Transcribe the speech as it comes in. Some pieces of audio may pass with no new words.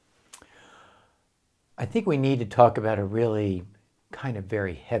I think we need to talk about a really kind of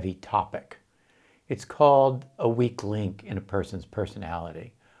very heavy topic. It's called a weak link in a person's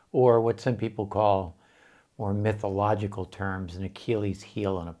personality, or what some people call, more mythological terms, an Achilles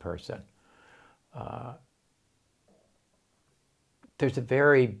heel in a person. There's a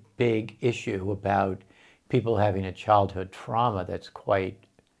very big issue about people having a childhood trauma that's quite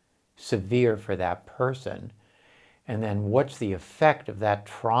severe for that person. And then what's the effect of that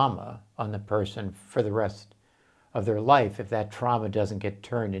trauma on the person for the rest of their life if that trauma doesn't get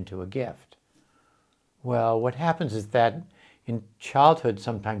turned into a gift? Well, what happens is that in childhood,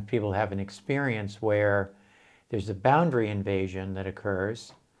 sometimes people have an experience where there's a boundary invasion that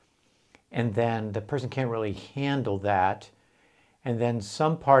occurs, and then the person can't really handle that, and then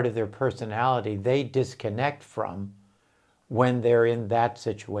some part of their personality they disconnect from when they're in that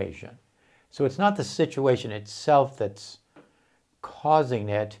situation. So it's not the situation itself that's causing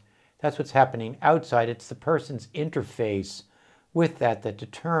it. That's what's happening outside. It's the person's interface with that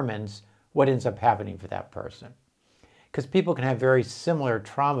determines what ends up happening for that person. Because people can have very similar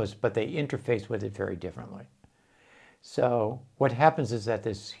traumas, but they interface with it very differently. So what happens is that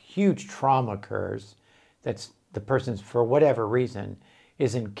this huge trauma occurs that's the person's, for whatever reason,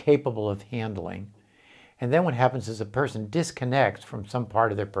 is incapable of handling. And then what happens is a person disconnects from some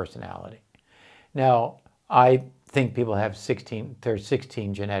part of their personality. Now, I think people have 16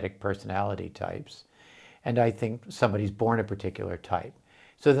 genetic personality types, and I think somebody's born a particular type.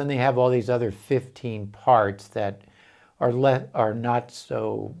 So then they have all these other 15 parts that are not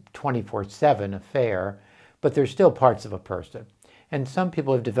so 24/7 affair, but they're still parts of a person. And some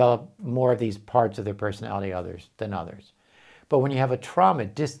people have developed more of these parts of their personality than others. But when you have a trauma,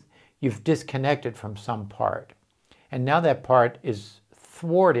 you've disconnected from some part. And now that part is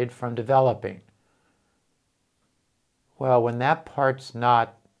thwarted from developing. Well, when that part's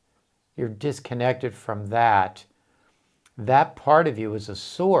not, you're disconnected from that part of you is a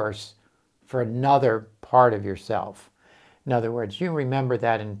source for another part of yourself. In other words, you remember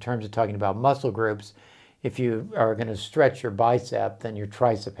that in terms of talking about muscle groups. If you are going to stretch your bicep, then your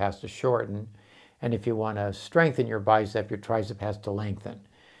tricep has to shorten. And if you want to strengthen your bicep, your tricep has to lengthen.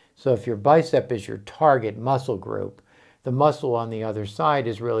 So if your bicep is your target muscle group, the muscle on the other side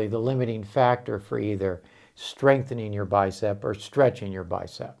is really the limiting factor for either strengthening your bicep or stretching your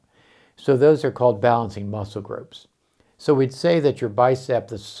bicep. So those are called balancing muscle groups. So we'd say that your bicep,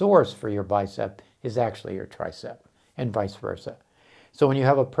 the source for your bicep, is actually your tricep, and vice versa. So when you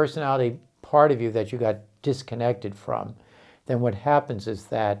have a personality part of you that you got disconnected from, then what happens is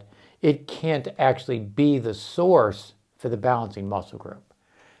that it can't actually be the source for the balancing muscle group.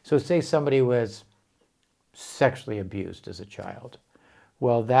 So say somebody was sexually abused as a child.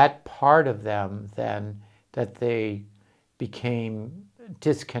 Well, that part of them then that they became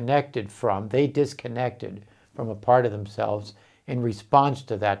disconnected from, they disconnected from a part of themselves in response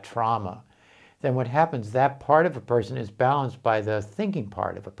to that trauma. Then what happens, that part of a person is balanced by the thinking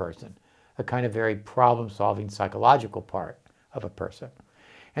part of a person, a kind of very problem-solving psychological part of a person.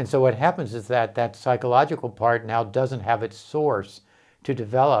 And so what happens is that that psychological part now doesn't have its source to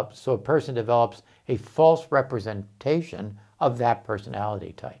develop, so a person develops a false representation of that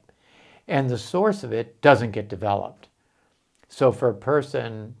personality type. And the source of it doesn't get developed. So for a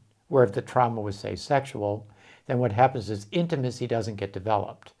person where if the trauma was, say, sexual, then what happens is intimacy doesn't get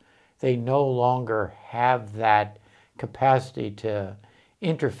developed. They no longer have that capacity to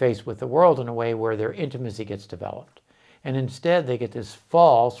interface with the world in a way where their intimacy gets developed. And instead they get this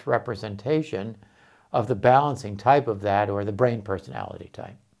false representation of the balancing type of that, or the brain personality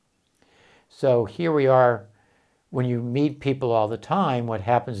type. So here we are, when you meet people all the time, what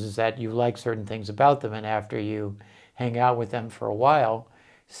happens is that you like certain things about them, and after you hang out with them for a while,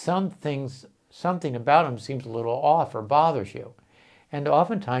 something about them seems a little off or bothers you. And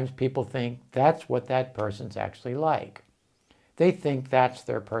oftentimes people think that's what that person's actually like. They think that's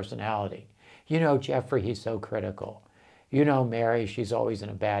their personality. You know, Jeffrey, he's so critical. You know, Mary, she's always in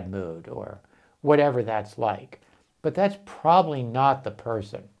a bad mood, or whatever that's like. But that's probably not the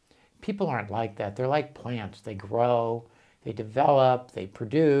person. People aren't like that. They're like plants. They grow, they develop, they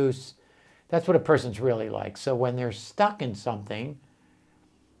produce. That's what a person's really like. So when they're stuck in something,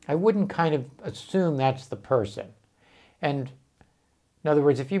 I wouldn't kind of assume that's the person. And in other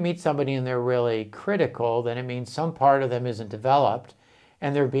words, if you meet somebody and they're really critical, then it means some part of them isn't developed,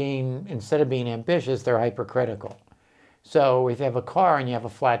 and they're instead of being ambitious, they're hypercritical. So if you have a car and you have a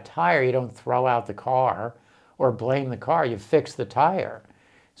flat tire, you don't throw out the car or blame the car, you fix the tire.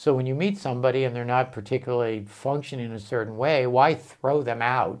 So when you meet somebody and they're not particularly functioning in a certain way, why throw them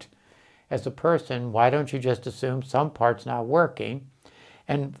out as a person? Why don't you just assume some part's not working?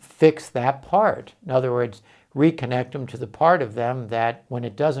 and fix that part. In other words, reconnect them to the part of them that when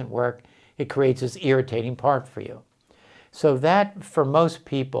it doesn't work, it creates this irritating part for you. So that, for most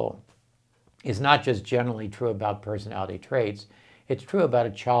people, is not just generally true about personality traits, it's true about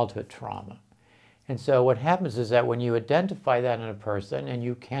a childhood trauma. And so what happens is that when you identify that in a person, and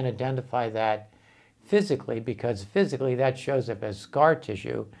you can identify that physically, because physically that shows up as scar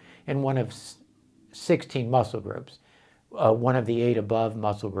tissue in one of 16 muscle groups, one of the 8 above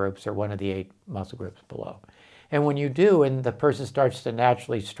muscle groups or one of the 8 muscle groups below. And when you do, and the person starts to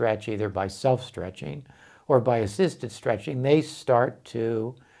naturally stretch either by self-stretching or by assisted stretching, they start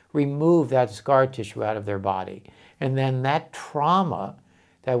to remove that scar tissue out of their body. And then that trauma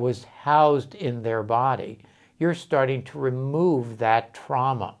that was housed in their body, you're starting to remove that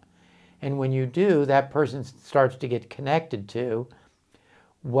trauma. And when you do, that person starts to get connected to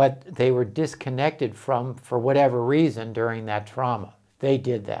what they were disconnected from for whatever reason during that trauma. They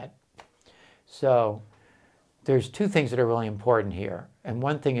did that. So there's 2 things that are really important here. And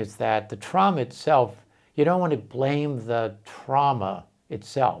one thing is that the trauma itself, you don't want to blame the trauma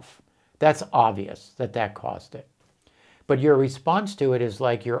itself. That's obvious that that caused it. But your response to it is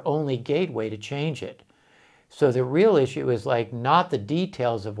like your only gateway to change it. So the real issue is like not the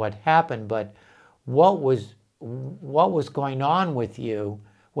details of what happened, but what was going on with you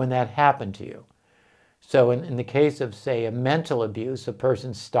when that happened to you. So in the case of, say, a mental abuse, a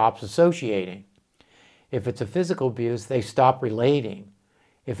person stops associating. If it's a physical abuse, they stop relating.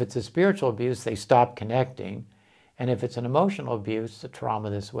 If it's a spiritual abuse, they stop connecting. And if it's an emotional abuse, a trauma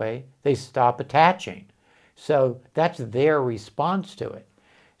this way, they stop attaching. So that's their response to it.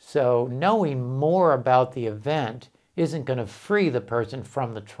 So knowing more about the event isn't going to free the person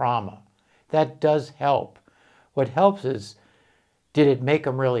from the trauma. That does help. What helps is, did it make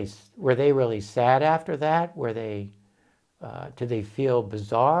them were they really sad after that? Did they feel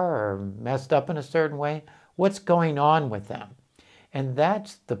bizarre or messed up in a certain way? What's going on with them? And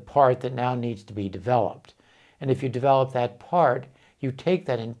that's the part that now needs to be developed. And if you develop that part, you take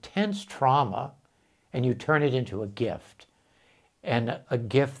that intense trauma and you turn it into a gift. And a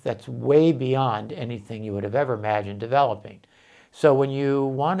gift that's way beyond anything you would have ever imagined developing. So when you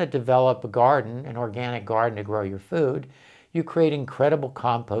want to develop a garden, an organic garden to grow your food, you create incredible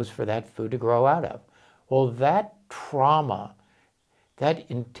compost for that food to grow out of. Well, that trauma, that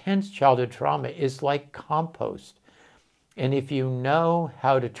intense childhood trauma is like compost. And if you know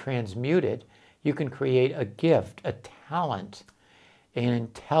how to transmute it, you can create a gift, a talent, an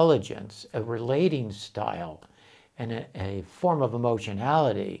intelligence, a relating style, and a form of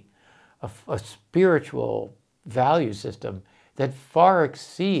emotionality, a spiritual value system that far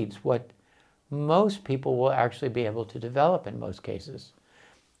exceeds what most people will actually be able to develop in most cases.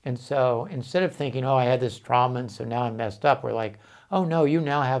 And so instead of thinking, oh, I had this trauma and so now I'm messed up, we're like, oh no, you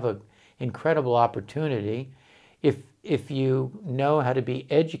now have an incredible opportunity. If you know how to be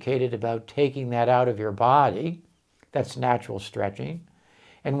educated about taking that out of your body, that's natural stretching.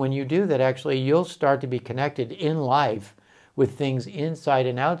 And when you do that, actually, you'll start to be connected in life with things inside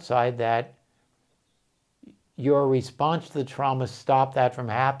and outside that your response to the trauma stopped that from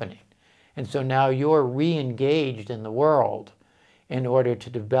happening. And so now you're re-engaged in the world in order to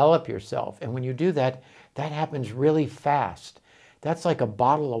develop yourself. And when you do that, that happens really fast. That's like a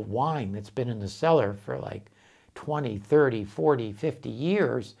bottle of wine that's been in the cellar for like 20, 30, 40, 50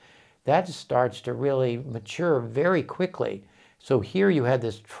 years. That starts to really mature very quickly. So here you had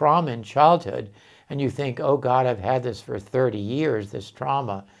this trauma in childhood, and you think, oh God, I've had this for 30 years, this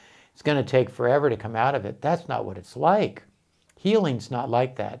trauma. It's going to take forever to come out of it. That's not what it's like. Healing's not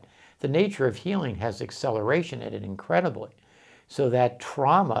like that. The nature of healing has acceleration in it incredibly. So that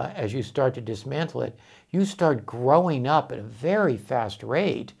trauma, as you start to dismantle it, you start growing up at a very fast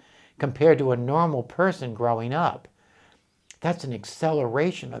rate compared to a normal person growing up. That's an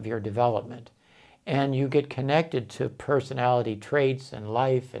acceleration of your development. And you get connected to personality traits and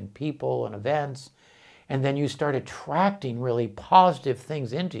life and people and events. And then you start attracting really positive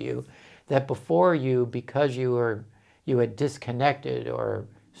things into you that before you, because you had disconnected or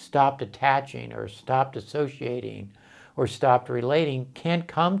stopped attaching or stopped associating or stopped relating, can't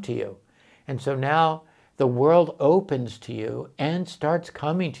come to you. And so now the world opens to you and starts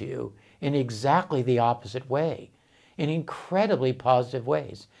coming to you in exactly the opposite way, in incredibly positive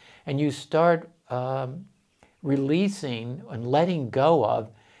ways. And you start releasing and letting go of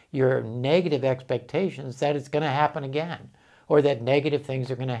your negative expectations that it's going to happen again, or that negative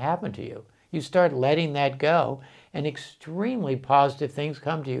things are going to happen to you. You start letting that go, and extremely positive things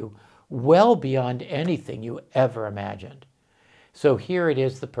come to you, well beyond anything you ever imagined. So here it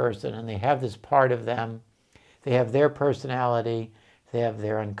is, the person, and they have this part of them. They have their personality. They have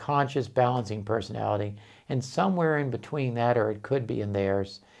their unconscious balancing personality. And somewhere in between that, or it could be in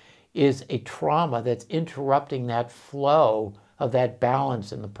theirs, is a trauma that's interrupting that flow of that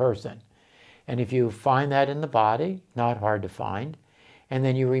balance in the person. And if you find that in the body, not hard to find, and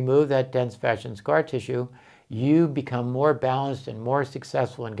then you remove that dense fascia and scar tissue, you become more balanced and more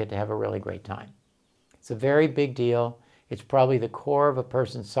successful and get to have a really great time. It's a very big deal. It's probably the core of a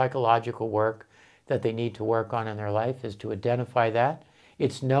person's psychological work that they need to work on in their life, is to identify that.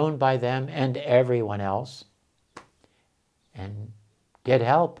 It's known by them and everyone else. And get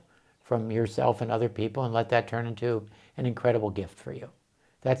help from yourself and other people and let that turn into an incredible gift for you.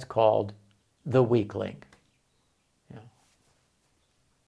 That's called the weak link.